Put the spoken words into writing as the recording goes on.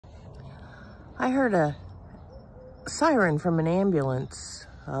I heard a siren from an ambulance,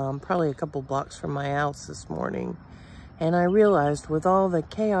 probably a couple blocks from my house this morning. And I realized with all the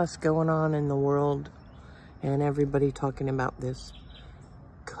chaos going on in the world and everybody talking about this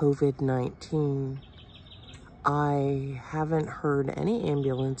COVID-19, I haven't heard any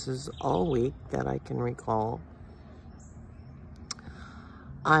ambulances all week that I can recall.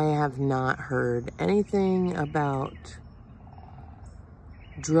 I have not heard anything about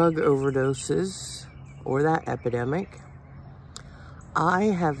drug overdoses or that epidemic. I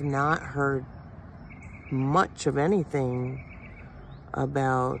have not heard much of anything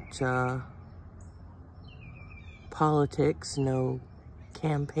about politics, no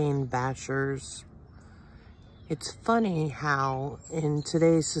campaign bashers. It's funny how in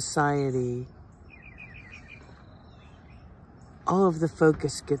today's society, all of the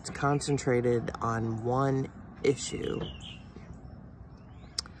focus gets concentrated on one issue.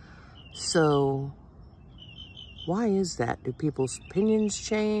 So, why is that? Do people's opinions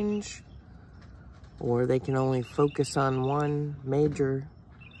change? Or they can only focus on one major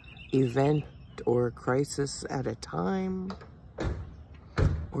event or crisis at a time?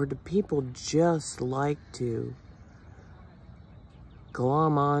 Or do people just like to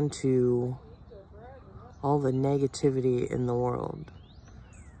glom onto all the negativity in the world?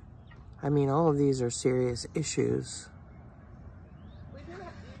 I mean, all of these are serious issues.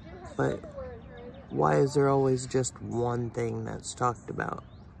 But why is there always just one thing that's talked about?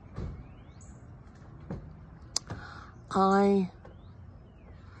 I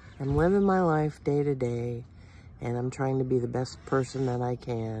am living my life day to day, and I'm trying to be the best person that I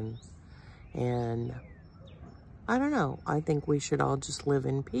can. And I don't know, I think we should all just live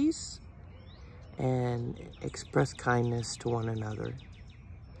in peace and express kindness to one another.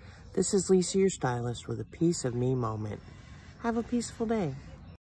 This is Lisa, your stylist, with a Piece of Me moment. Have a peaceful day.